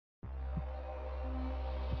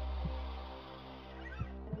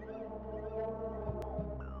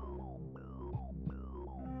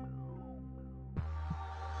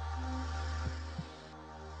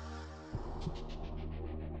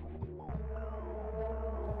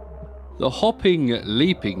The hopping,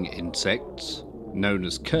 leaping insects, known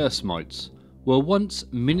as Cursemites, were once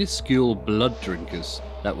minuscule blood drinkers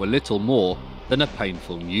that were little more than a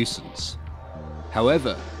painful nuisance.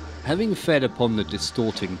 However, having fed upon the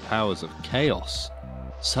distorting powers of chaos,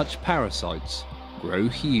 such parasites grow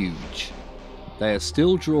huge. They are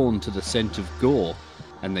still drawn to the scent of gore,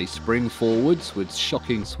 and they spring forwards with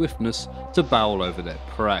shocking swiftness to bowl over their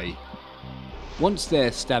prey. Once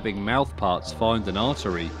their stabbing mouthparts find an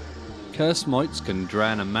artery, Cursemites can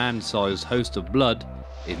drain a man-sized host of blood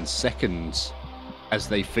in seconds. As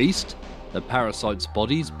they feast, the parasites'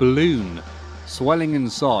 bodies balloon, swelling in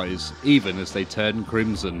size even as they turn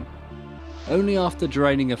crimson. Only after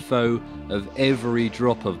draining a foe of every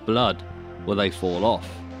drop of blood will they fall off,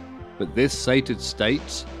 but this sated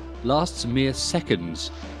state lasts mere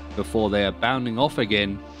seconds before they are bounding off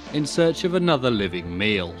again in search of another living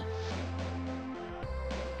meal.